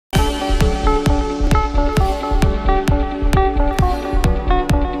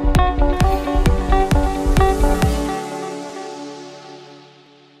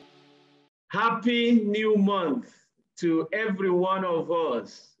Happy new month to every one of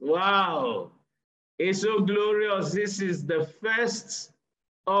us. Wow, it's so glorious. This is the 1st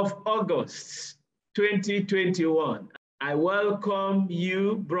of August, 2021. I welcome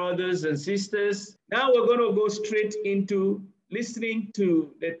you, brothers and sisters. Now we're going to go straight into listening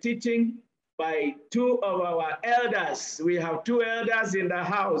to the teaching by two of our elders. We have two elders in the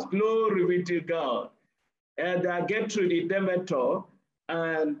house. Glory be to God. Elder Gertie Idemetor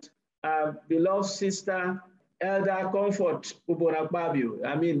and beloved sister, Elder Comfort Akpabio.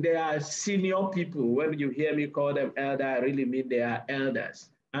 I mean, they are senior people. When you hear me call them elder, I really mean they are elders.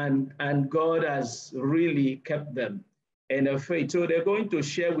 And God has really kept them in the faith. So they're going to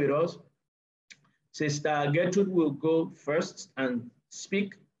share with us. Sister Gertrude will go first and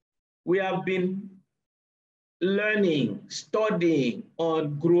speak. We have been learning, studying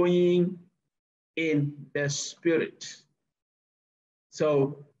on growing in the Spirit.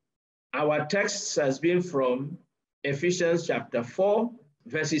 So our text has been from Ephesians chapter 4,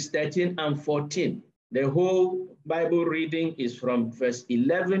 verses 13 and 14. The whole Bible reading is from verse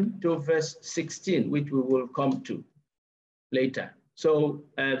 11 to verse 16, which we will come to later. So,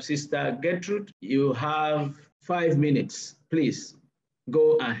 Sister Gertrude, you have 5 minutes. Please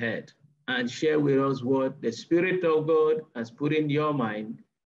go ahead and share with us what the Spirit of God has put in your mind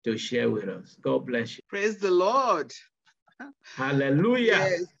to share with us. God bless you. Praise the Lord. Hallelujah.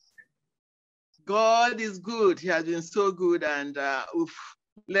 Yes. God is good. He has been so good, and I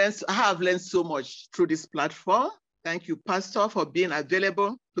have learned so much through this platform. Thank you, Pastor, for being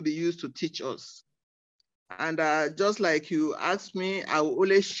available to be used to teach us. And just like you asked me, I will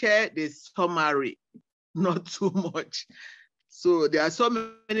only share the summary, not too much. So there are so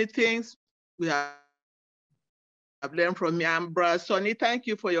many things we have learned from me. And Brother Sonny, thank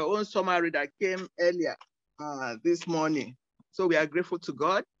you for your own summary that came earlier this morning. So we are grateful to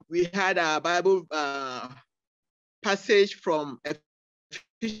God. We had a Bible passage from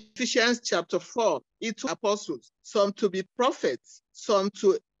Ephesians chapter 4. It's apostles, some to be prophets, some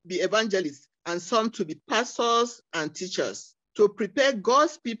to be evangelists, and some to be pastors and teachers, to prepare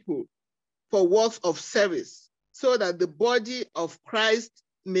God's people for works of service, so that the body of Christ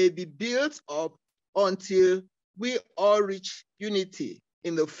may be built up until we all reach unity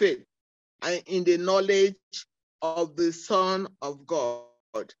in the faith and in the knowledge of the Son of God,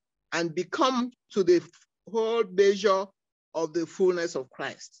 and become to the whole measure of the fullness of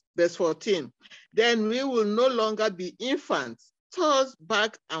Christ. Verse 14, then we will no longer be infants, tossed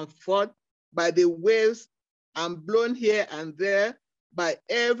back and forth by the waves and blown here and there by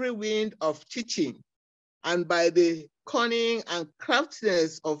every wind of teaching, and by the cunning and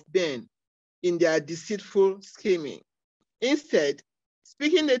craftiness of men in their deceitful scheming. Instead,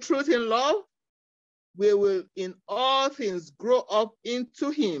 speaking the truth in love, we will in all things grow up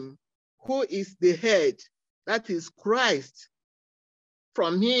into him who is the head, that is Christ.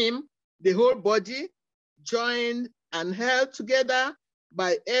 From him, the whole body, joined and held together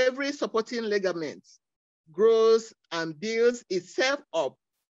by every supporting ligament, grows and builds itself up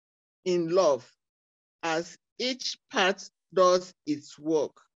in love as each part does its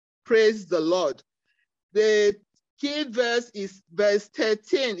work. Praise the Lord. The key verse is verse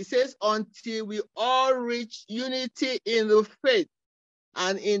 13. It says, until we all reach unity in the faith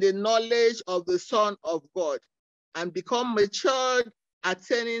and in the knowledge of the Son of God, and become matured,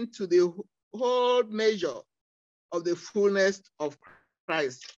 attaining to the whole measure of the fullness of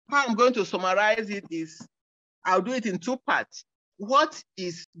Christ. How I'm going to summarize it is, I'll do it in 2 parts. What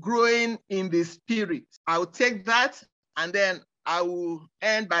is growing in the Spirit? I'll take that, and then I will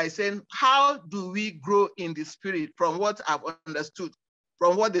end by saying, how do we grow in the Spirit from what I've understood,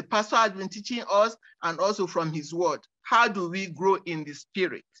 from what the pastor has been teaching us, and also from his word? How do we grow in the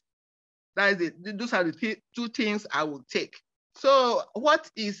Spirit? That is it. Those are the 2 things I will take. So what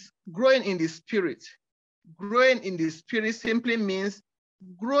is growing in the Spirit? Growing in the Spirit simply means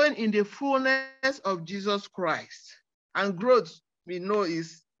growing in the fullness of Jesus Christ. And growth, we know,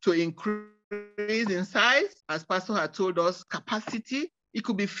 is to increase in size, as Pastor had told us, capacity. It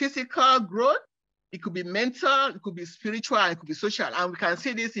could be physical growth, it could be mental, it could be spiritual, and it could be social. And we can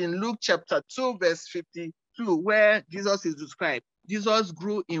see this in Luke chapter 2, verse 52, where Jesus is described. Jesus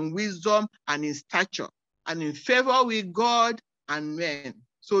grew in wisdom and in stature and in favor with God and men.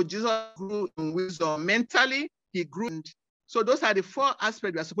 So Jesus grew in wisdom mentally, he grew. So those are the 4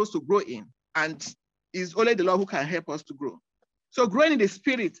 aspects we are supposed to grow in. And it's only the Lord who can help us to grow. So growing in the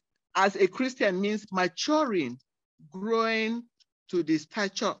Spirit as a Christian means maturing, growing to the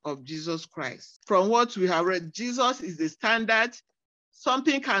stature of Jesus Christ. From what we have read, Jesus is the standard.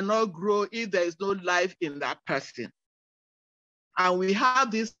 Something cannot grow if there is no life in that person. And we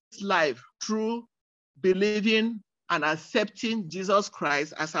have this life through believing and accepting Jesus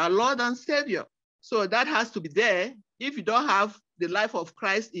Christ as our Lord and Savior. So that has to be there. If you don't have the life of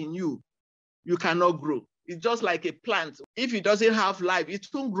Christ in you, you cannot grow. It's just like a plant. If it doesn't have life, it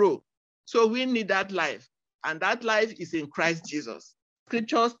won't grow. So we need that life. And that life is in Christ Jesus.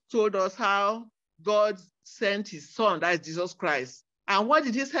 Scriptures told us how God sent his son, that is Jesus Christ. And what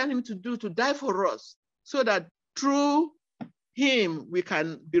did he send him to do? To die for us, so that through him we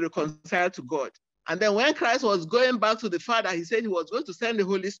can be reconciled to God. And then when Christ was going back to the Father, he said he was going to send the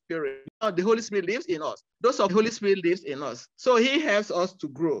Holy Spirit. Now the Holy Spirit lives in us. Those of the Holy Spirit lives in us. So he helps us to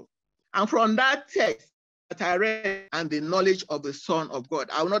grow. And from that text that I read, and the knowledge of the Son of God,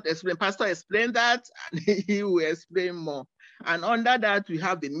 I will not explain. Pastor explained that, and he will explain more. And under that, we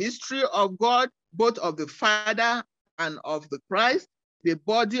have the mystery of God, both of the Father and of the Christ, the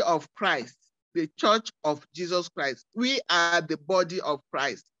body of Christ, the church of Jesus Christ. We are the body of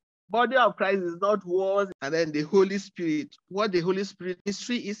Christ. Body of Christ is not words. And then the Holy Spirit. What the Holy Spirit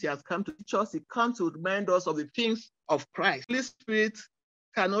mystery is, he has come to teach us. He comes to remind us of the things of Christ. The Holy Spirit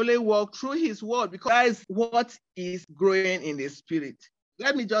can only walk through his word, because that is what is growing in the Spirit.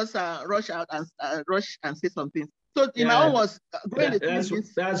 Let me just rush and say something. So in my own was growing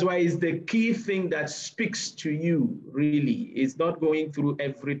that's why it's the key thing that speaks to you, really. It's not going through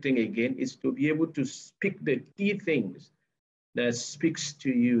everything again. It's to be able to speak the key things that speaks to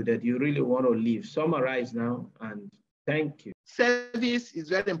you, that you really want to live. Summarize now, and thank you. Service is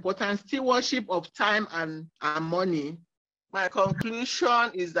very important. Stewardship of time and money. My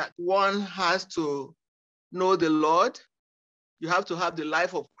conclusion is that one has to know the Lord. You have to have the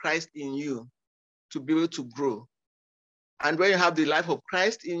life of Christ in you to be able to grow. And when you have the life of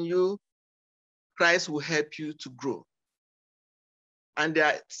Christ in you, Christ will help you to grow. And there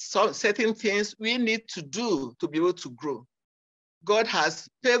are some certain things we need to do to be able to grow. God has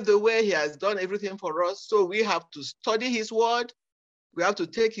paved the way. He has done everything for us. So we have to study his word. We have to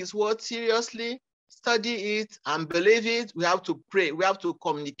take his word seriously, study it and believe it. We have to pray. We have to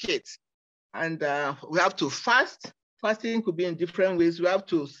communicate. And we have to fast. Fasting could be in different ways. We have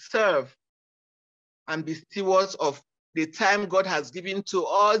to serve and be stewards of the time God has given to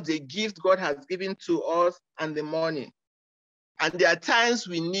us, the gift God has given to us, and the money. And there are times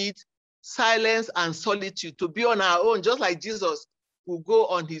we need silence and solitude to be on our own, just like Jesus will go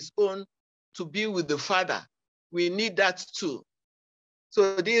on his own to be with the Father. We need that too.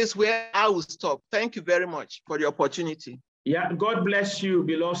 So this is where I will stop. Thank you very much for the opportunity. Yeah, God bless you,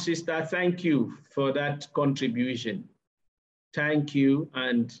 beloved sister. Thank you for that contribution. Thank you,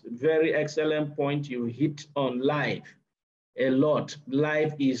 and very excellent point. You hit on life a lot.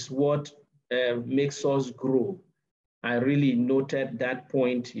 Life is what makes us grow. I really noted that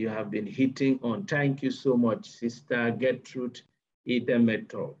point you have been hitting on. Thank you so much, Sister Gertie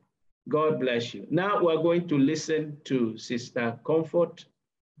Idemetor. God bless you. Now we're going to listen to Sister Comfort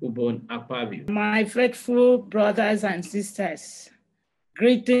Akpabio. My faithful brothers and sisters,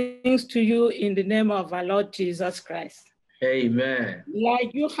 greetings to you in the name of our Lord Jesus Christ. Amen.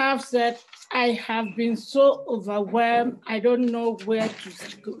 Like you have said, I have been so overwhelmed. I don't know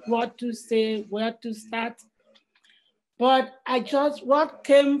what to say, where to start. But what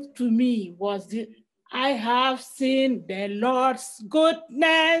came to me was I have seen the Lord's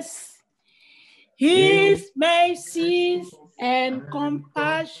goodness, his mercies and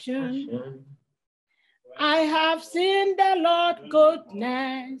compassion. I have seen the Lord's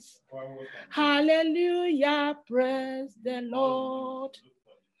goodness. Hallelujah, praise the Lord.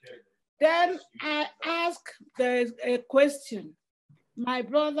 Then I ask a question. My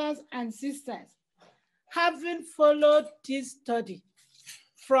brothers and sisters, having followed this study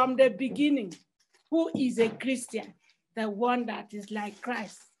from the beginning, who is a Christian? The one that is like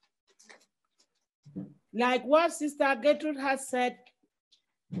Christ. Like what Sister Gertrude has said,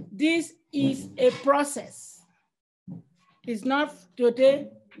 this is a process. It's not today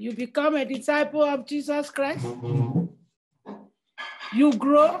you become a disciple of Jesus Christ. You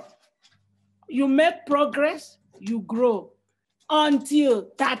grow, you make progress, you grow until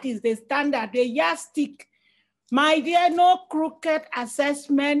that is the standard, the yardstick. My dear, no crooked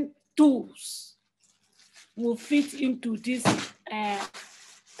assessment tools will fit into this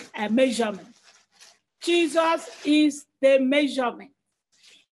measurement. Jesus is the measurement.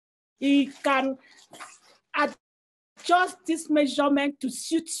 He can adjust this measurement to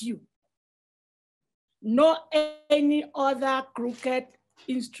suit you. No any other crooked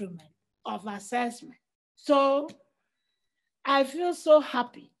instrument of assessment. So I feel so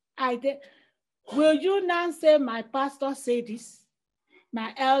happy. Will you now say my pastor said this,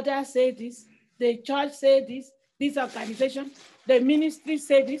 my elder said this, the church said this, this organization, the ministry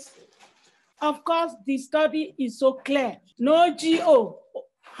say this. Of course, the study is so clear. No GO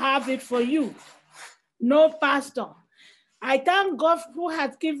have it for you. No pastor. I thank God who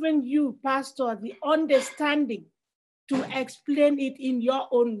has given you, pastor, the understanding to explain it in your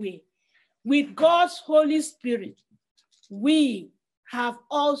own way. With God's Holy Spirit, we have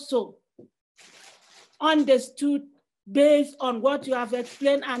also understood based on what you have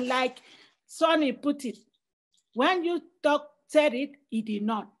explained, and like Sonny put it, when you said it, he did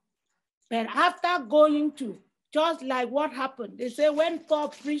not. But after going to, just like what happened, they say when Paul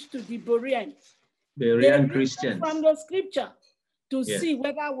preached to the Berean Christians from the scripture to see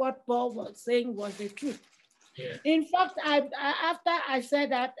whether what Paul was saying was the truth. Yeah. In fact, after I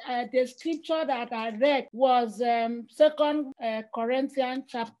said that, the scripture that I read was 2 Corinthians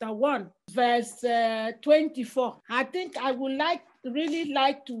chapter 1, verse 24. I think I would really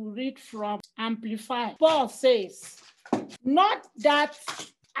like to read from Amplified. Paul says, not that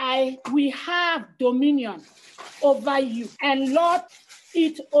we have dominion over you and lord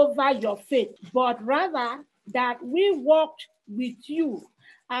it over your faith, but rather that we walked with you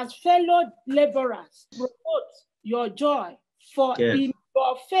as fellow laborers, promote your joy, for in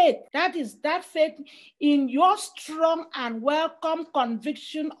your faith, that is that faith in your strong and welcome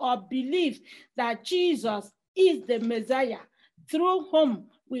conviction or belief that Jesus is the Messiah, through whom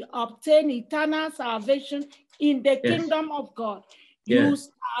we obtain eternal salvation in the kingdom of God. You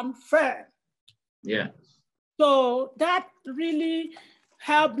stand firm. Yeah. So that really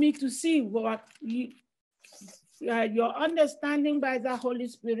helped me to see what your understanding by the Holy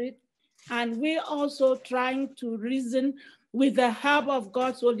Spirit, and we're also trying to reason with the help of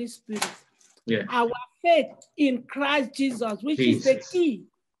God's Holy Spirit. Yeah. Our faith in Christ Jesus, which is the key.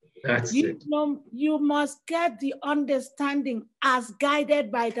 That's it. You must get the understanding as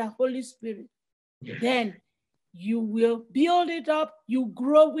guided by the Holy Spirit. Yeah. Then you will build it up, you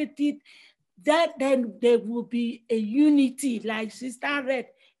grow with it, then there will be a unity, like Sister read,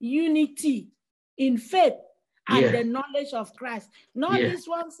 unity in faith and the knowledge of Christ. Not this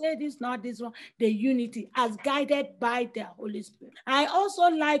one say this, not this one, the unity as guided by the Holy Spirit. I also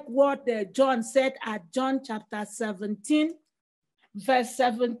like what John said at John chapter 17, verse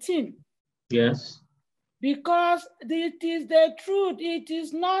 17. Yes. Because it is the truth, it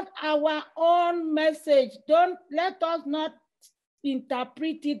is not our own message. Don't let us not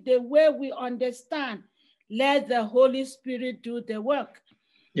interpret it the way we understand. Let the Holy Spirit do the work.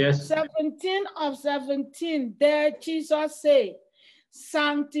 Yes. 17 of 17, there Jesus said,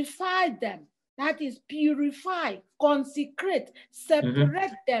 sanctify them, that is purify, consecrate,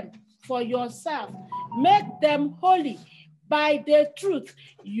 separate them for yourself, make them holy by the truth.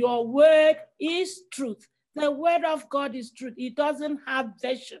 Your word is truth. The word of God is truth. It doesn't have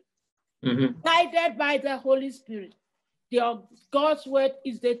version. Guided by the Holy Spirit. God's word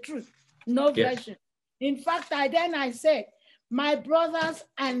is the truth, no version. In fact, I said, my brothers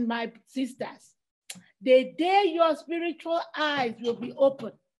and my sisters, the day your spiritual eyes will be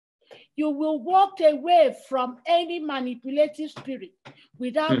open, you will walk away from any manipulative spirit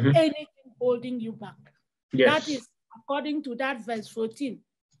without anything holding you back. That is according to that verse 14.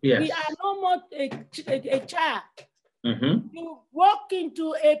 We are no more a child. You walk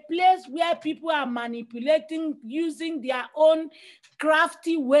into a place where people are manipulating, using their own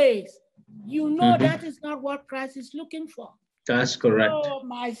crafty ways. You know that is not what Christ is looking for. That's correct. So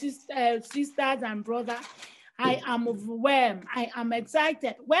my sisters and brothers, I am overwhelmed. I am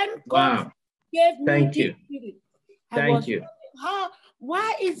excited. When God gave me this spirit, I was wondering,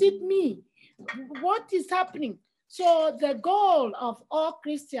 why is it me? What is happening? So the goal of all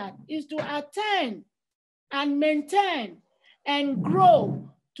Christians is to attain and maintain and grow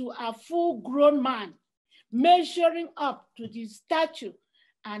to a full-grown man, measuring up to the stature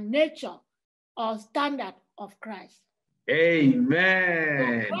and nature or standard of Christ.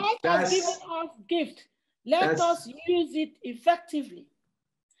 Amen. So Christ has given us gift. Let us use it effectively.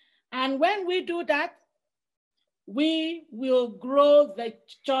 And when we do that, we will grow the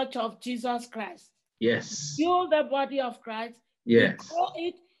church of Jesus Christ. Yes. Build the body of Christ. Yes. Grow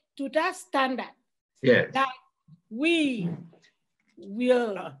it to that standard. Yes. That we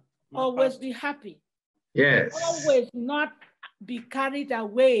will always be happy. Yes. Always not be carried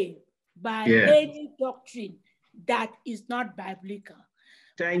away by any doctrine that is not biblical.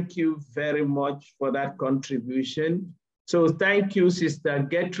 Thank you very much for that contribution. So thank you, Sister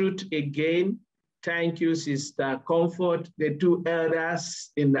Gertrude, again. Thank you, Sister Comfort, the two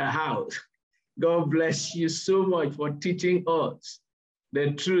elders in the house. God bless you so much for teaching us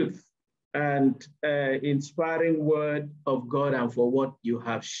the truth and inspiring word of God and for what you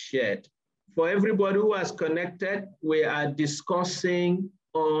have shared. for everybody who has connected, we are discussing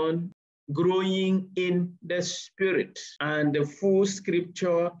on growing in the Spirit. And the full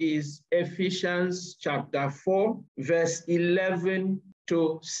scripture is Ephesians chapter 4, verse 11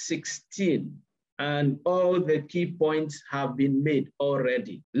 to 16. And all the key points have been made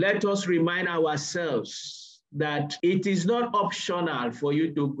already. Let us remind ourselves that it is not optional for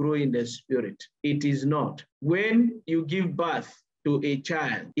you to grow in the Spirit. It is not. When you give birth to a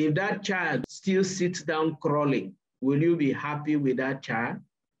child, if that child still sits down crawling, will you be happy with that child?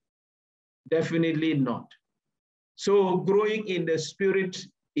 Definitely not. So growing in the Spirit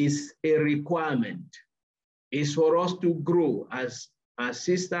is a requirement. It's for us to grow, as our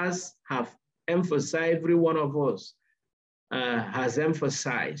sisters have emphasized, every one of us has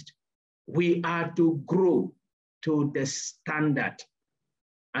emphasized. We are to grow to the standard.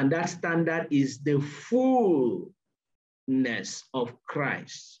 And that standard is the fullness of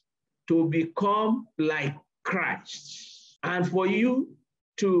Christ, to become like Christ. And for you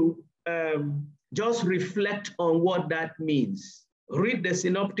to just reflect on what that means. Read the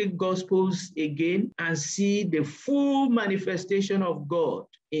Synoptic Gospels again and see the full manifestation of God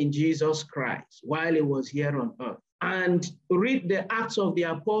in Jesus Christ while he was here on earth. And read the Acts of the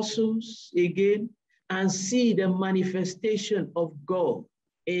Apostles again and see the manifestation of God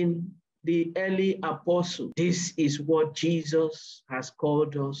in the early apostle. This is what Jesus has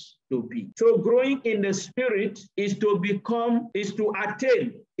called us to be. So growing in the Spirit is to become, is to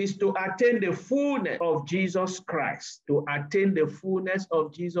attain the fullness of Jesus Christ, to attain the fullness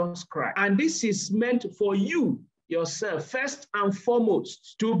of Jesus Christ. And this is meant for you yourself, first and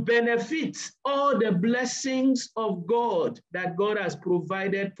foremost, to benefit all the blessings of God that God has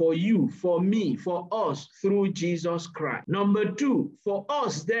provided for you, for me, for us through Jesus Christ. Number two, for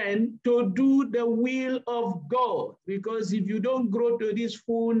us then to do the will of God, because if you don't grow to this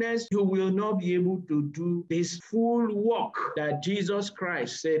fullness, you will not be able to do this full work that Jesus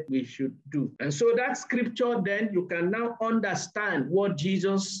Christ said we should do. And so that scripture, then you can now understand what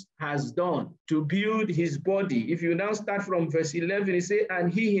Jesus has done to build his body. If you now start from verse 11, he says,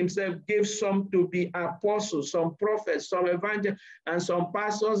 and he himself gave some to be apostles, some prophets, some evangelists, and some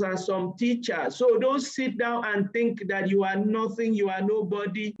pastors, and some teachers. So don't sit down and think that you are nothing, you are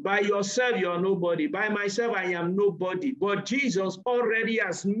nobody. By yourself, you are nobody. By myself, I am nobody. But Jesus already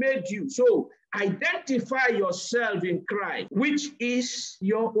has made you. So identify yourself in Christ, which is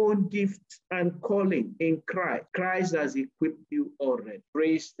your own gift and calling in Christ. Christ has equipped you already.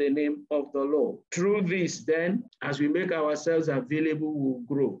 Praise the name of the Lord. Through this, then, as we make ourselves available, we'll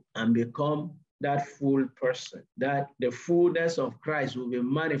grow and become that full person, that the fullness of Christ will be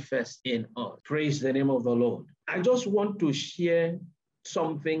manifest in us. Praise the name of the Lord. I just want to share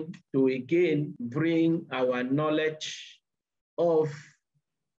something to again bring our knowledge of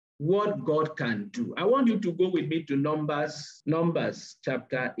what God can do. I want you to go with me to Numbers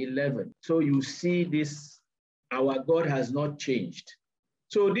chapter 11. So you see this, our God has not changed.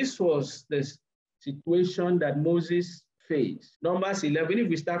 So this was the situation that Moses faced. Numbers 11, if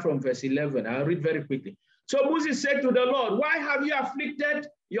we start from verse 11, I'll read very quickly. So Moses said to the Lord, why have you afflicted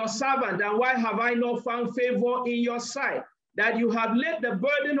your servant, and why have I not found favor in your sight, that you have laid the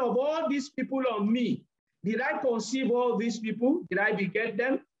burden of all these people on me? Did I conceive all these people? Did I beget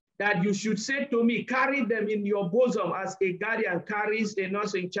them? That you should say to me, carry them in your bosom as a guardian carries a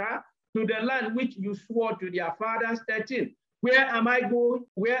nursing child to the land which you swore to their fathers. 13. Where am I going?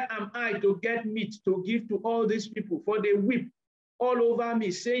 Where am I to get meat to give to all these people? For they weep all over me,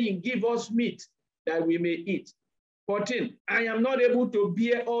 saying, give us meat that we may eat. 14. I am not able to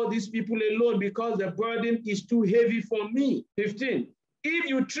bear all these people alone because the burden is too heavy for me. 15. If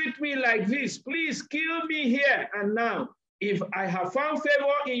you treat me like this, please kill me here and now. If I have found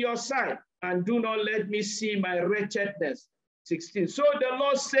favor in your sight, and do not let me see my wretchedness. 16. So the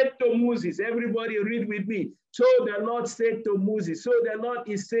Lord said to Moses, everybody read with me. So the Lord said to Moses, so the Lord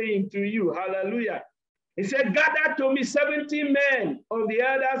is saying to you, hallelujah. He said, gather to me 70 men of the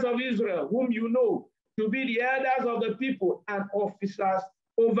elders of Israel, whom you know to be the elders of the people and officers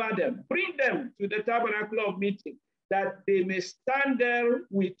over them. Bring them to the tabernacle of meeting, that they may stand there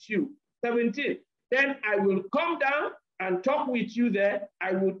with you. 17. Then I will come down and talk with you there.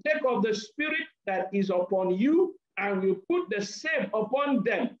 I will take of the spirit that is upon you and will put the same upon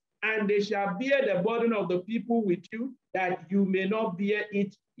them, and they shall bear the burden of the people with you, that you may not bear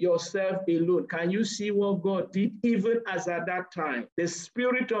it yourself alone. Can you see what God did? Even as at that time, the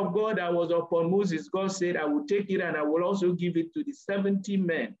spirit of God that was upon Moses, God said, I will take it and I will also give it to the 70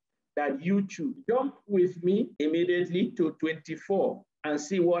 men that you choose. Jump with me immediately to 24. and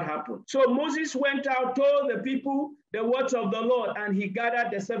see what happened. So Moses went out, told the people the words of the Lord, and he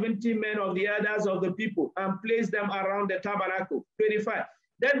gathered the 70 men of the elders of the people and placed them around the tabernacle. 25.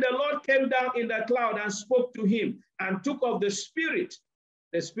 Then the Lord came down in the cloud and spoke to him and took of the Spirit.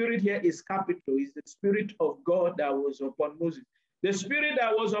 The Spirit here is capital, is the Spirit of God that was upon Moses. The Spirit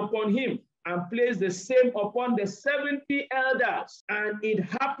that was upon him, and placed the same upon the 70 elders. And it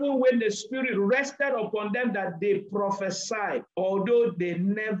happened when the Spirit rested upon them that they prophesied, although they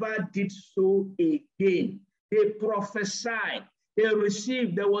never did so again. They prophesied, they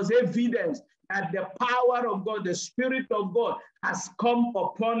received, there was evidence that the power of God, the Spirit of God has come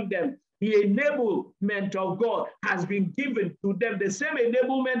upon them. The enablement of God has been given to them. The same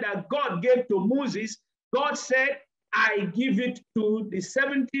enablement that God gave to Moses, God said, I give it to the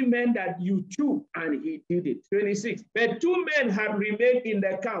 70 men that you choose, and he did it. 26. But 2 men have remained in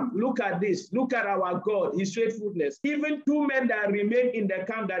the camp. Look at this. Look at our God, his faithfulness. Even 2 men that remained in the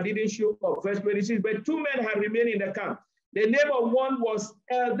camp that didn't show up. Verse 26. But 2 men have remained in the camp. The name of one was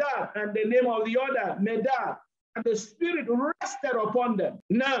Eldad, and the name of the other, Medad. And the Spirit rested upon them.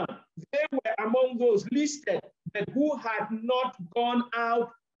 Now, they were among those listed, but who had not gone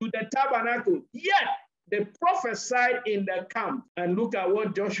out to the tabernacle. Yet, they prophesied in the camp. And look at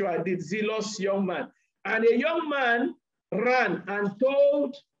what Joshua did, zealous young man. And a young man ran and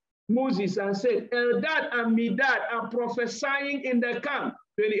told Moses and said, Eldad and Medad are prophesying in the camp.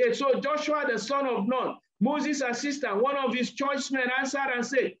 28. So Joshua, the son of Nun, Moses' assistant, one of his choice men, answered and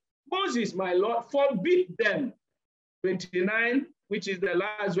said, Moses, my Lord, forbid them. 29, which is the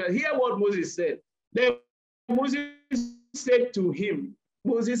last one. Hear what Moses said. Then Moses said to him,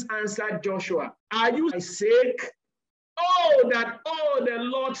 Moses answered Joshua, are you my sake? Oh, that all the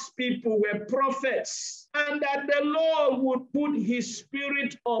Lord's people were prophets, and that the Lord would put his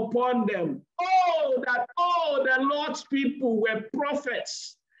Spirit upon them. Oh, that all the Lord's people were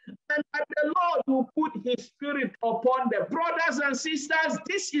prophets, and that the Lord will put his Spirit upon them. Brothers and sisters,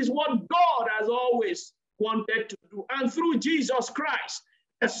 this is what God has always wanted to do. And through Jesus Christ,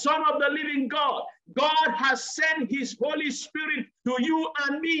 the Son of the living God, God has sent his Holy Spirit to you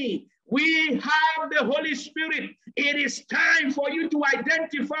and me. We have the Holy Spirit. It is time for you to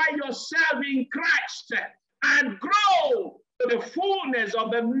identify yourself in Christ and grow to the fullness of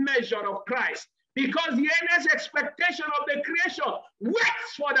the measure of Christ. Because the earnest expectation of the creation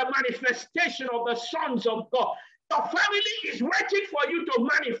waits for the manifestation of the sons of God. Your family is waiting for you to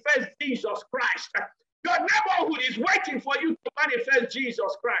manifest Jesus Christ. Your neighborhood is waiting for you to manifest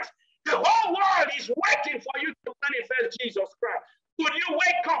Jesus Christ. The whole world is waiting for you to manifest Jesus Christ. Will you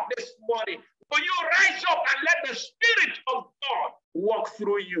wake up this morning? Will you rise up and let the Spirit of God walk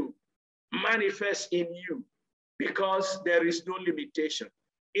through you, manifest in you? Because there is no limitation.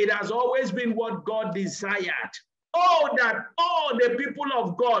 It has always been what God desired. Oh, that all the people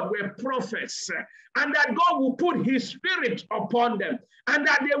of God were prophets, and that God will put his Spirit upon them, and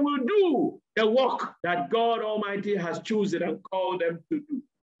that they will do the work that God Almighty has chosen and called them to do.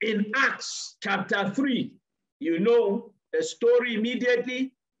 In Acts chapter 3, you know the story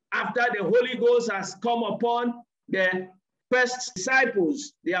immediately after the Holy Ghost has come upon the first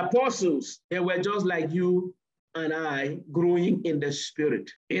disciples, the apostles. They were just like you and I, growing in the Spirit.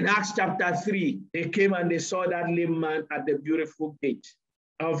 In Acts chapter 3, they came and they saw that lame man at the beautiful gate.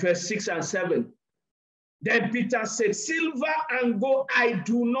 Verse 6 and 7. Then Peter said, silver and gold I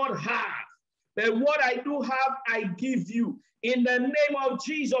do not have, but what I do have, I give you. In the name of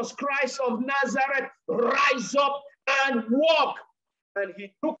Jesus Christ of Nazareth, rise up and walk. And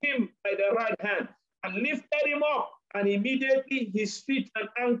he took him by the right hand and lifted him up. And immediately his feet and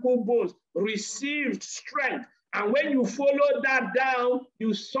ankle bones received strength. And when you follow that down,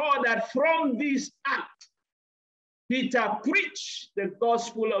 you saw that from this act, Peter preached the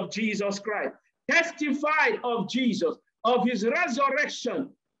gospel of Jesus Christ, testified of Jesus, of his resurrection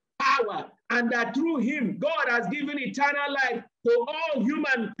power, and that through him, God has given eternal life to all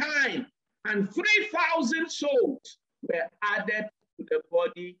humankind. And 3,000 souls were added to the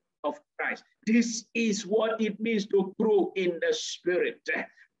body of Christ. This is what it means to grow in the Spirit,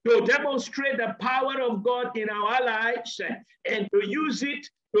 to demonstrate the power of God in our lives and to use it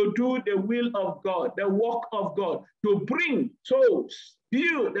to do the will of God, the work of God, to bring souls,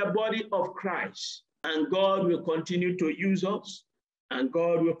 build the body of Christ. And God will continue to use us, and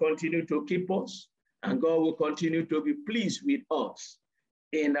God will continue to keep us, and God will continue to be pleased with us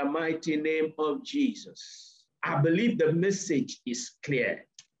in the mighty name of Jesus. I believe the message is clear.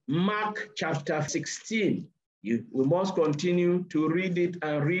 Mark chapter 16. We must continue to read it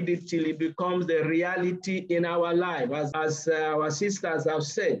and read it till it becomes the reality in our life. As our sisters have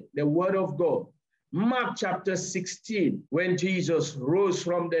said, the word of God Mark chapter 16, when Jesus rose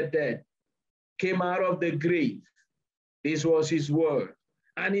from the dead, came out of the grave. This was his word.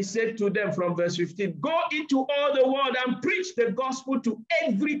 And he said to them from verse 15, go into all the world and preach the gospel to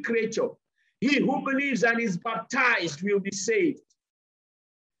every creature. He who believes and is baptized will be saved.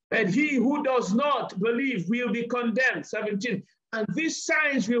 And he who does not believe will be condemned. 17. And these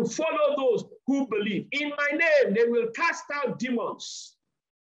signs will follow those who believe. In my name, they will cast out demons.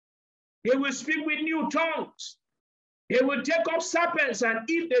 They will speak with new tongues. They will take up serpents, and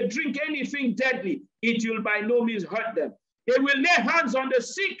if they drink anything deadly, it will by no means hurt them. They will lay hands on the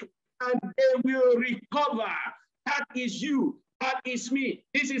sick, and they will recover. That is you. That is me.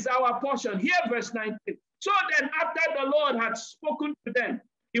 This is our portion. Here, verse 19. So then, after the Lord had spoken to them,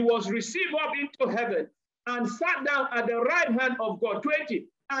 he was received up into heaven and sat down at the right hand of God. 20.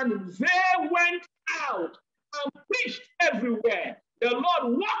 And they went out and preached everywhere, the Lord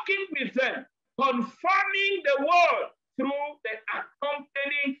walking with them, confirming the word through the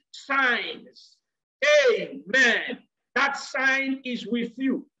accompanying signs. Amen. That sign is with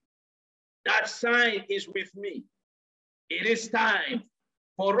you. That sign is with me. It is time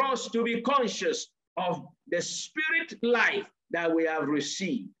for us to be conscious of the spirit life that we have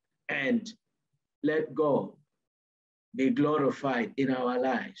received, and let God be glorified in our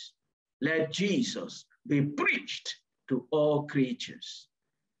lives. Let Jesus be preached to all creatures.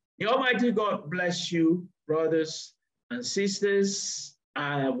 The Almighty God bless you, brothers and sisters.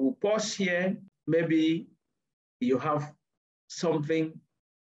 I will pause here. Maybe you have something,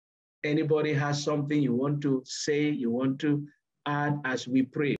 anybody has something you want to say, you want to add as we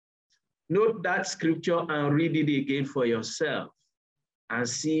pray. Note that scripture and read it again for yourself and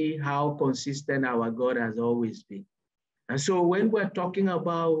see how consistent our God has always been. And so when we're talking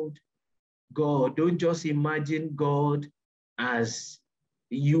about God, don't just imagine God as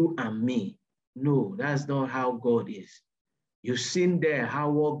you and me. No, that's not how God is. You've seen there how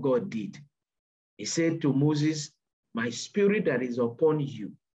what God did. He said to Moses, my spirit that is upon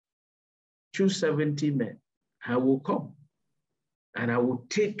you, choose 70 men. I will come and I will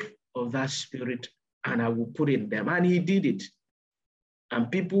take of that spirit and I will put in them. And he did it.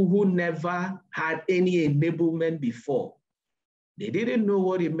 And people who never had any enablement before, they didn't know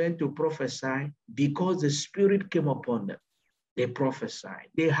what it meant to prophesy because the spirit came upon them. They prophesied.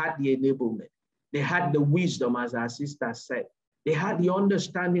 They had the enablement. They had the wisdom, as our sister said. They had the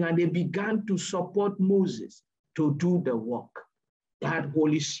understanding, and they began to support Moses to do the work. That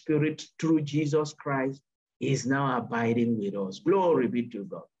Holy Spirit, through Jesus Christ, is now abiding with us. Glory be to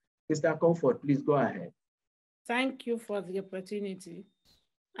God. Sister Comfort, please go ahead. Thank you for the opportunity.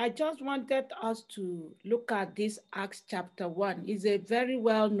 I just wanted us to look at this Acts chapter 1. It's a very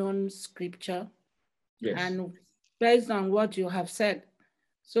well-known scripture. Yes. And based on what you have said,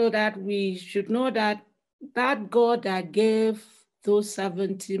 so that we should know that that God that gave those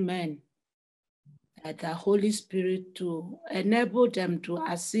 70 men the Holy Spirit to enable them to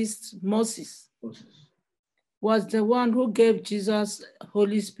assist Moses was the one who gave Jesus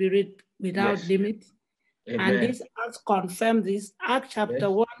Holy Spirit without limit. Amen. And this Acts confirmed this. Acts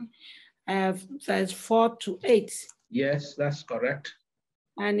chapter 1, verse 4 to 8. Yes, that's correct.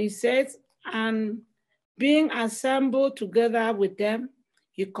 And he says, and being assembled together with them,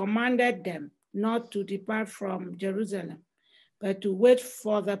 he commanded them not to depart from Jerusalem, but to wait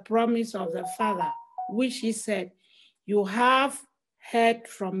for the promise of the Father, which he said, you have heard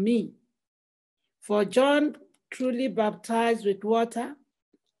from me. For John truly baptized with water,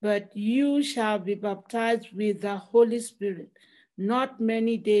 but you shall be baptized with the Holy Spirit not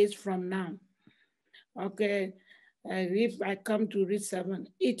many days from now. Okay, if I come to read 7,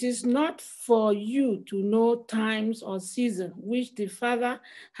 it is not for you to know times or season which the Father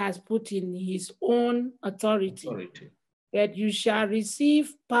has put in his own authority. But you shall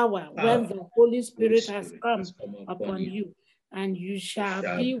receive power when the Holy Spirit has come upon you, and you shall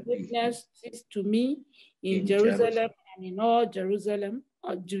be witnesses to me in Jerusalem and in all Jerusalem,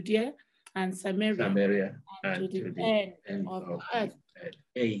 or Judea and Samaria and to the end of the earth.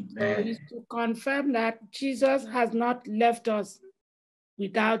 Amen. So it's to confirm that Jesus has not left us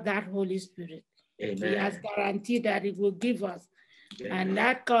without that Holy Spirit. Amen. He has guaranteed that it will give us. Amen. And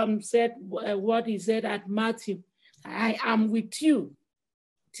that said what he said at Matthew, I am with you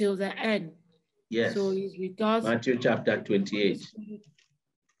till the end. Yes. So he's with us. Matthew chapter 28.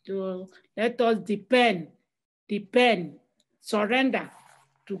 So let us depend, surrender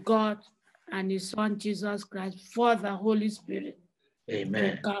to God and his Son Jesus Christ for the Holy Spirit.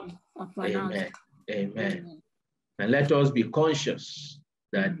 Amen. To come upon Amen. us. Amen. Amen. And let us be conscious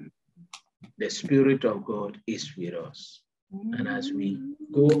that the Spirit of God is with us. And as we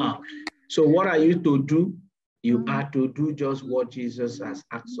go out So what are you to do? You are to do just what Jesus has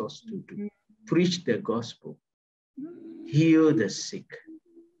asked us to do. Preach the gospel. Heal the sick.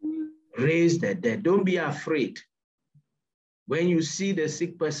 Raise the dead. Don't be afraid. When you see the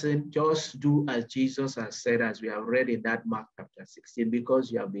sick person, just do as Jesus has said, as we have read in that Mark chapter 16,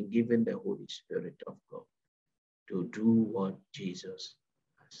 because you have been given the Holy Spirit of God to do what Jesus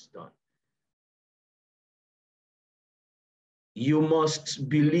has done. You must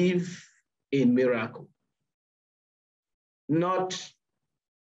believe in miracle, not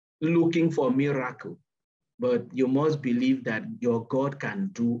looking for miracle, but you must believe that your God can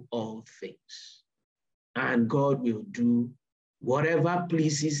do all things, and God will do whatever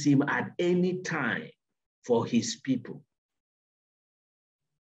pleases him at any time for his people,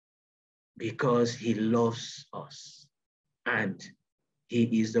 because he loves us and he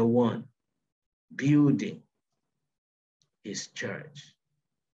is the one building his church.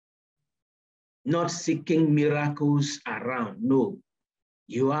 Not seeking miracles around. No,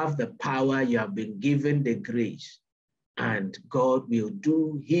 you have the power, you have been given the grace, and God will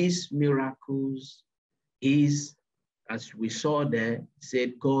do his miracles. As we saw there,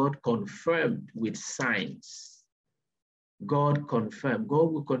 said God confirmed with signs. God confirmed.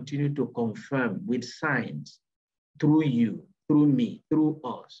 God will continue to confirm with signs through you, through me, through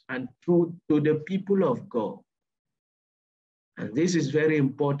us, and to the people of God. And this is very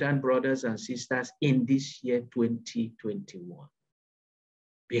important, brothers and sisters, in this year 2021,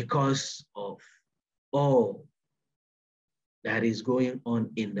 because of all that is going on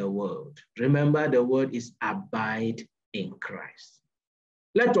in the world. Remember, the word is abide in Christ.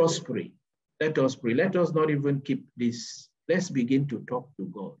 Let us pray. Let us pray. Let us not even keep this. Let's begin to talk to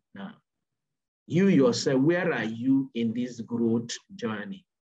God now. You yourself, where are you in this growth journey?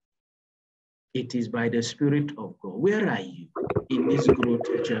 It is by the Spirit of God. Where are you in this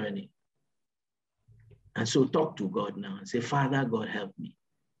growth journey? And so talk to God now and say, Father God, help me.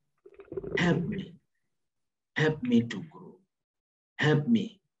 Help me. Help me to grow. Help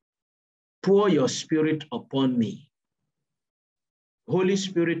me. Pour your Spirit upon me. Holy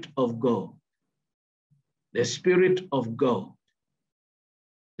Spirit of God, the Spirit of God,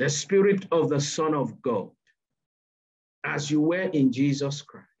 the Spirit of the Son of God, as you were in Jesus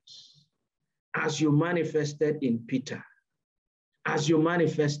Christ, as you manifested in Peter, as you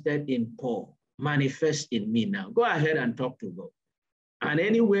manifested in Paul, manifest in me now. Go ahead and talk to God. And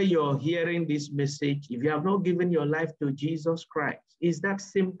anywhere you're hearing this message, if you have not given your life to Jesus Christ, it's that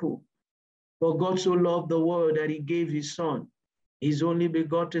simple. For God so loved the world that he gave his Son, his only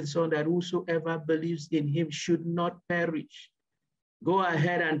begotten Son, that whosoever believes in him should not perish. Go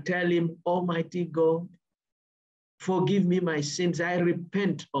ahead and tell him, Almighty God, forgive me my sins. I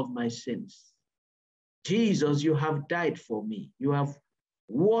repent of my sins. Jesus, you have died for me. You have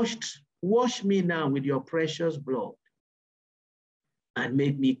washed me now with your precious blood and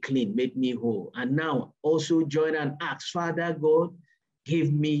made me clean, made me whole. And now also join and ask, Father God,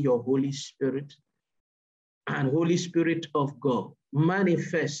 give me your Holy Spirit, and Holy Spirit of God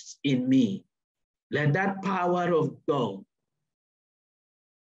manifests in me. Let that power of God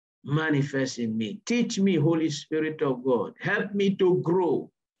manifest in me. Teach me, Holy Spirit of God. Help me to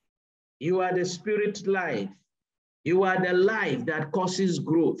grow. You are the Spirit life. You are the life that causes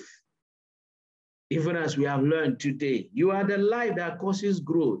growth. Even as we have learned today, you are the life that causes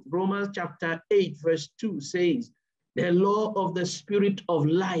growth. Romans chapter 8, verse 2 says, the law of the Spirit of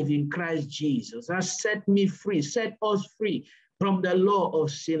life in Christ Jesus has set me free, set us free from the law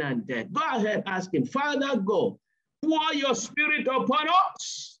of sin and death. Go ahead, ask him, Father God, pour your Spirit upon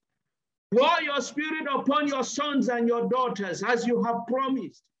us. Pour your Spirit upon your sons and your daughters as you have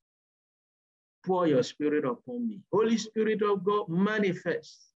promised. Pour your Spirit upon me. Holy Spirit of God,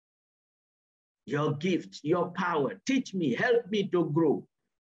 manifest your gift, your power. Teach me, help me to grow.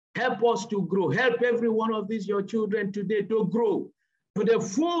 Help us to grow. Help every one of these, your children today, to grow to the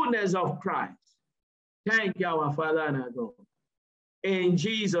fullness of Christ. Thank you, our Father and our God. In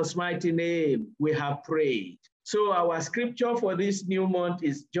Jesus' mighty name, we have prayed. So our scripture for this new month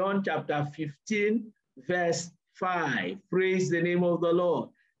is John chapter 15, verse 5. Praise the name of the Lord.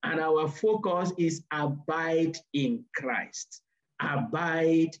 And our focus is abide in Christ.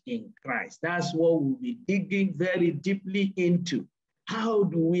 Abide in Christ. That's what we'll be digging very deeply into. How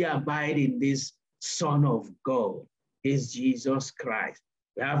do we abide in this Son of God, is Jesus Christ?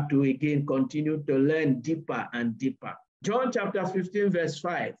 We have to again continue to learn deeper and deeper. John chapter 15, verse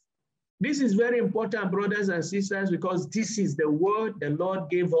 5. This is very important, brothers and sisters, because this is the word the Lord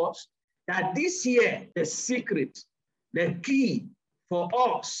gave us, that this year, the secret, the key for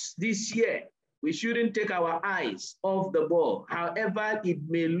us this year, we shouldn't take our eyes off the ball, however it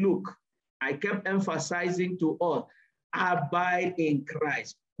may look. I kept emphasizing to all, abide in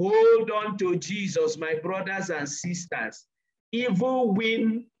Christ. Hold on to Jesus, my brothers and sisters. Evil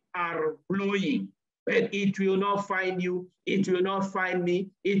winds are blowing, but it will not find you. It will not find me.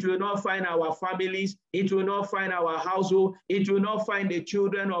 It will not find our families. It will not find our household. It will not find the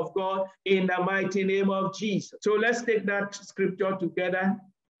children of God in the mighty name of Jesus. So let's take that scripture together.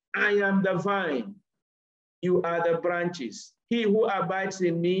 I am the vine. You are the branches. He who abides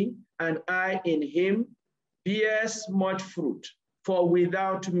in me and I in him bears much fruit. For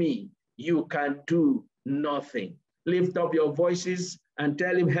without me, you can do nothing. Lift up your voices and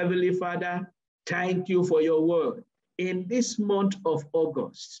tell him, Heavenly Father, thank you for your word. In this month of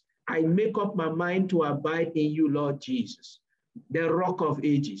August, I make up my mind to abide in you, Lord Jesus, the rock of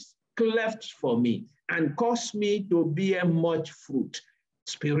ages, cleft for me and cause me to bear much fruit,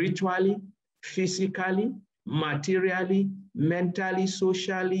 spiritually, physically, materially, mentally,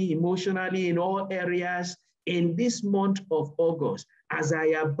 socially, emotionally, in all areas. In this month of August, as I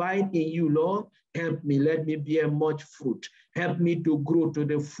abide in you, Lord, help me, let me bear much fruit. Help me to grow to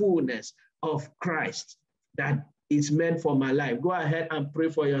the fullness of Christ that is meant for my life. Go ahead and pray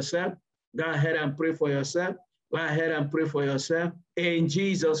for yourself. Go ahead and pray for yourself. Go ahead and pray for yourself. In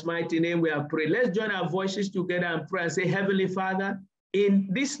Jesus' mighty name, we are praying. Let's join our voices together and pray and say, Heavenly Father, in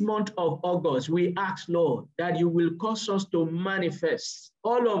this month of August, we ask, Lord, that you will cause us to manifest,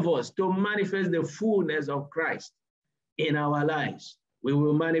 all of us, to manifest the fullness of Christ in our lives. We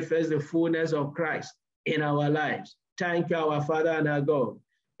will manifest the fullness of Christ in our lives. Thank you, our Father and our God.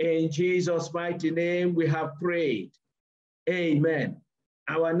 In Jesus' mighty name, we have prayed. Amen.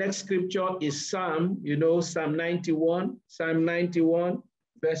 Our next scripture is Psalm 91, Psalm 91,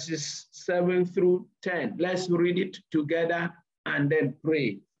 verses 7 through 10. Let's read it together and then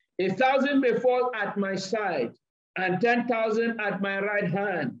pray. 1,000 may fall at my side and 10,000 at my right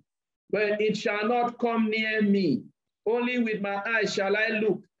hand, but it shall not come near me. Only with my eyes shall I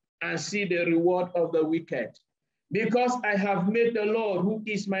look and see the reward of the wicked. Because I have made the Lord, who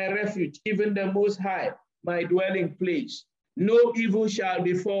is my refuge, even the Most High, my dwelling place. No evil shall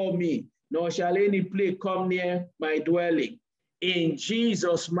befall me, nor shall any plague come near my dwelling. In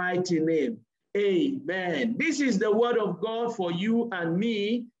Jesus' mighty name. Amen. This is the word of God for you and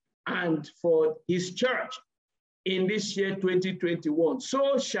me and for his church in this year 2021.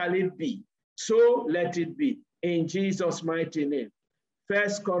 So shall it be. So let it be. In Jesus' mighty name. 1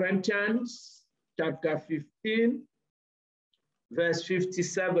 Corinthians chapter 15, verse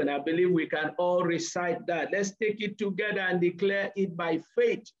 57. I believe we can all recite that. Let's take it together and declare it by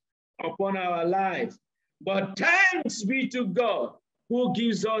faith upon our lives. But thanks be to God who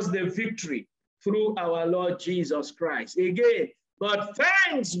gives us the victory through our Lord Jesus Christ. Again, but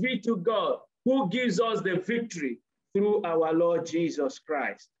thanks be to God who gives us the victory through our Lord Jesus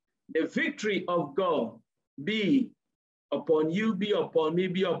Christ. The victory of God be upon you, be upon me,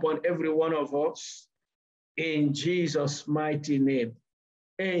 be upon every one of us. In Jesus' mighty name.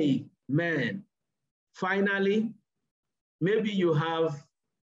 Amen. Finally, maybe you have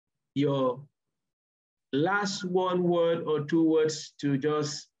your last one word or two words to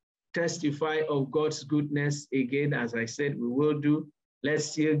just testify of God's goodness again. As I said, we will do.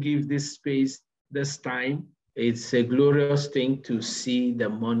 Let's still give this space this time. It's a glorious thing to see the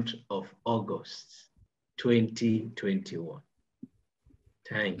month of August 2021.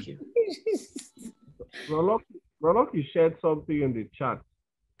 Thank you. Roloki shared something in the chat.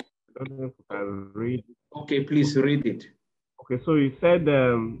 I don't know if I read. Okay, please read it. Okay, so he said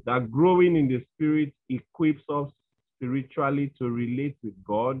that growing in the spirit equips us spiritually to relate with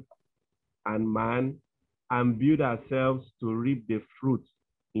God and man and build ourselves to reap the fruits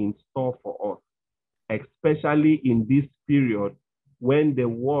in store for us, especially in this period when the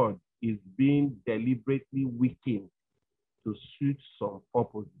word is being deliberately weakened to suit some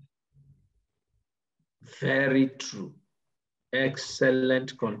purposes. Very true.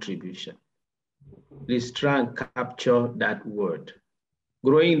 Excellent contribution. Please try and capture that word.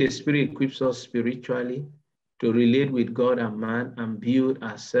 Growing in the spirit equips us spiritually to relate with God and man and build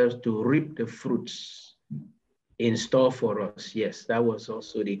ourselves to reap the fruits in store for us. Yes, that was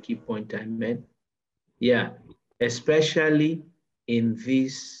also the key point I made. Yeah, especially in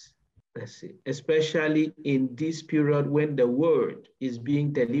this, especially in this period when the word is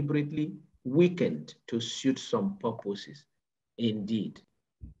being deliberately weakened to suit some purposes. Indeed.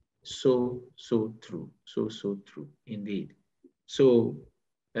 So true. So true. Indeed. So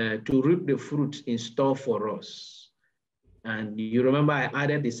to reap the fruit in store for us. And you remember I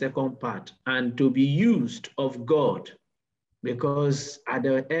added the second part, and to be used of God, because at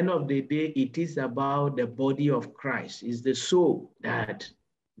the end of the day, it is about the body of Christ. It's the soul that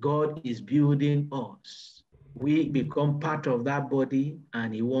God is building us. We become part of that body,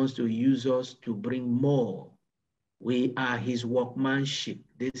 and he wants to use us to bring more. We are his workmanship.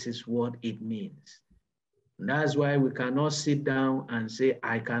 This is what it means. And that's why we cannot sit down and say,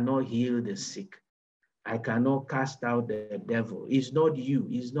 I cannot heal the sick. I cannot cast out the devil. It's not you,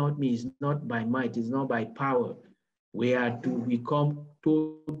 it's not me, it's not by might, it's not by power. We are to become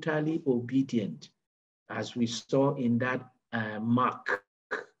totally obedient, as we saw in that mark.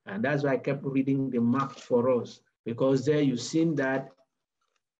 And that's why I kept reading the mark for us, because there you've seen that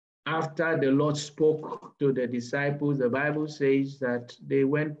after the Lord spoke to the disciples, the Bible says that they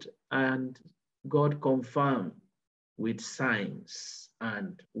went and God confirmed with signs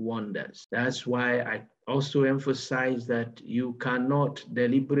and wonders. That's why I also emphasize that you cannot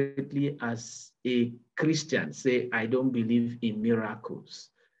deliberately, as a Christian, say, I don't believe in miracles,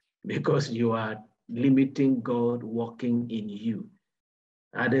 because you are limiting God working in you.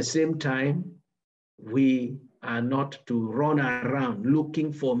 At the same time, we are not to run around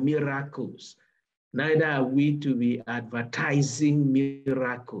looking for miracles. Neither are we to be advertising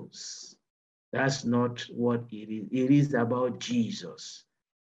miracles. That's not what it is. It is about Jesus,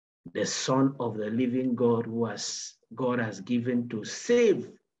 the Son of the living God, who God has given to save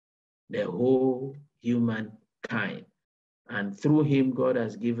the whole humankind. And through him, God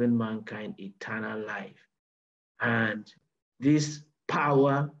has given mankind eternal life. And this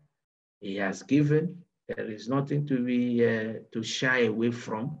power he has given, there is nothing to be to shy away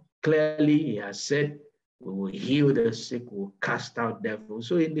from. Clearly, he has said, we will heal the sick, we will cast out devils.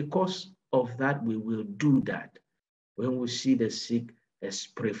 So in the course of that, we will do that. When we see the sick, let's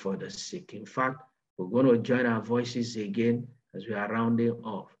pray for the sick. In fact, we're going to join our voices again as we are rounding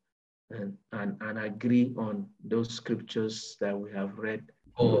off and agree on those scriptures that we have read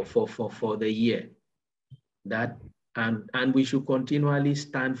for the year. That and we should continually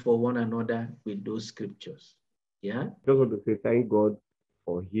stand for one another with those scriptures. Yeah. Just want to say thank God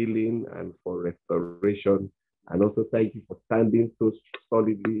for healing and for restoration, and also thank you for standing so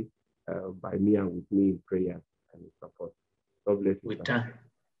solidly by me and with me in prayer and in support. God bless you.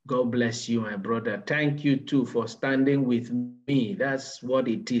 God bless you, my brother. Thank you too for standing with me. That's what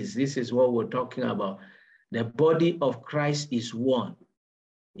it is. This is what we're talking about. The body of Christ is one.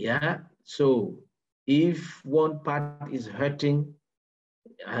 Yeah. So if one part is hurting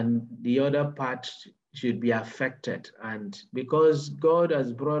and the other part should be affected, and because God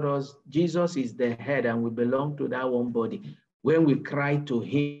has brought us, Jesus is the head and we belong to that one body. When we cry to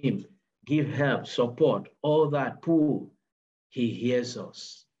him, give help, support, all that, pull, he hears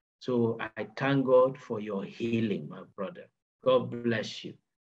us. So I thank God for your healing, my brother. God bless you.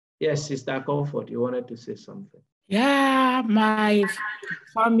 Yes, Sister Comfort, you wanted to say something? Yeah, my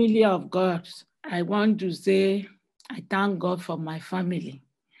family of God, I want to say I thank God for my family.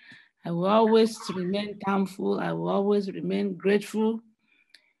 I will always remain thankful. I will always remain grateful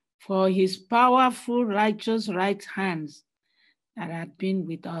for his powerful, righteous right hands that have been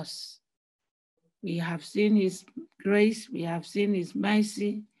with us. We have seen his grace. We have seen his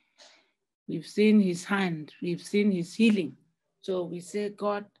mercy. We've seen his hand. We've seen his healing. So we say,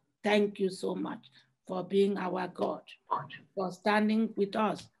 God, thank you so much for being our God, for standing with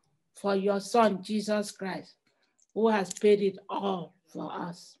us, for your Son, Jesus Christ, who has paid it all for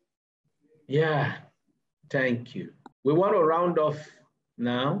us. Yeah, thank you. We want to round off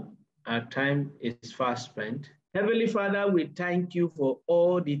now. Our time is fast spent. Heavenly Father, we thank you for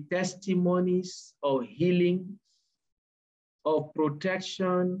all the testimonies of healing, of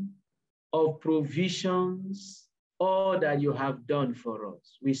protection, of provisions, all that you have done for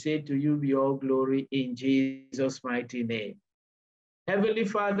us. We say to you be all glory in Jesus' mighty name. Heavenly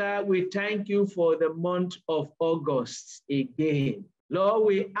Father, we thank you for the month of August again. Lord,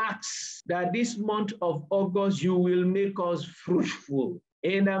 we ask that this month of August, you will make us fruitful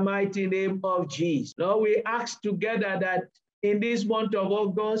in the mighty name of Jesus. Lord, we ask together that in this month of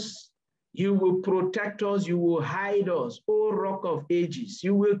August, you will protect us, you will hide us, O Rock of Ages.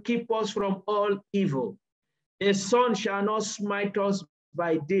 You will keep us from all evil. The sun shall not smite us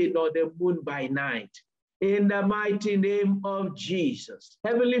by day, nor the moon by night. In the mighty name of Jesus.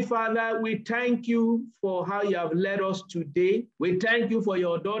 Heavenly Father, we thank you for how you have led us today. We thank you for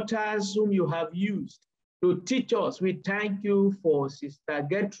your daughters whom you have used to teach us. We thank you for Sister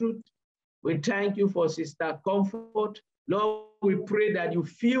Gertrude. We thank you for Sister Comfort. Lord, we pray that you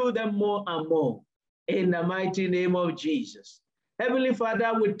fill them more and more in the mighty name of Jesus. Heavenly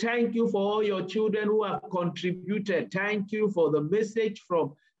Father, we thank you for all your children who have contributed. Thank you for the message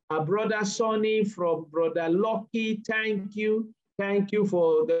from our brother Sonny, from brother Lucky. Thank you. Thank you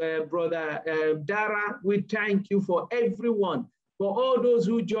for the brother Dara. We thank you for everyone For all those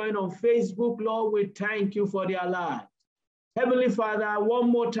who join on Facebook, Lord, we thank you for their lives. Heavenly Father, one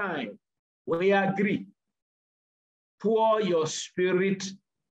more time, we agree. Pour your spirit,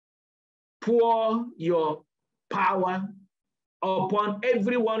 pour your power upon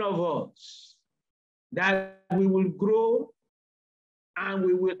every one of us, that we will grow and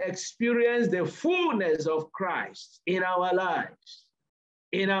we will experience the fullness of Christ in our lives,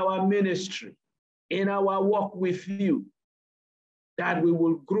 in our ministry, in our walk with you, that we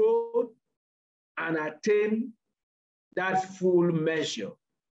will grow and attain that full measure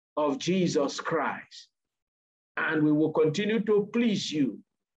of Jesus Christ. And we will continue to please you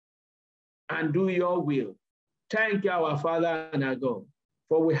and do your will. Thank you, our Father and our God,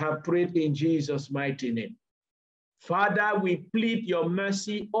 for we have prayed in Jesus' mighty name. Father, we plead your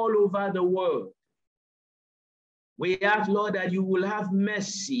mercy all over the world. We ask, Lord, that you will have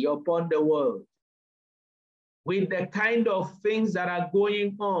mercy upon the world. With the kind of things that are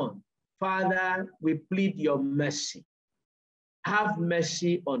going on, Father, we plead your mercy. Have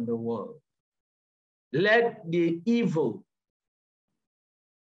mercy on the world. Let the evil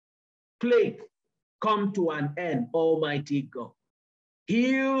plague come to an end, Almighty God.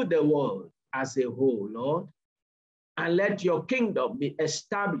 Heal the world as a whole, Lord, and let your kingdom be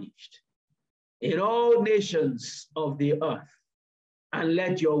established in all nations of the earth, and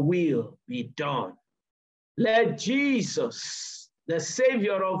let your will be done. Let Jesus, the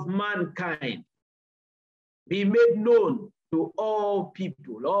Savior of mankind, be made known to all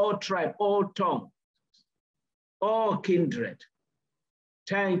people, all tribes, all tongues, all kindred.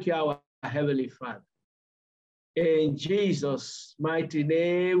 Thank you, our Heavenly Father. In Jesus' mighty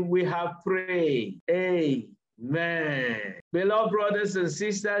name we have prayed. Amen. Beloved brothers and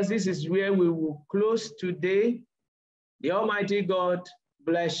sisters, this is where we will close today. The Almighty God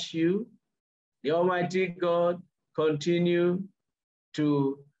bless you. The Almighty God continue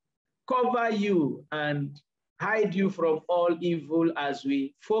to cover you and hide you from all evil as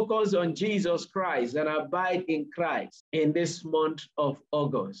we focus on Jesus Christ and abide in Christ in this month of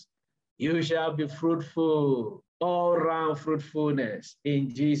August. You shall be fruitful, all-round fruitfulness in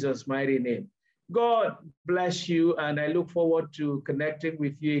Jesus' mighty name. God bless you, and I look forward to connecting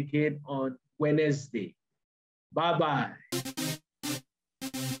with you again on Wednesday. Bye-bye.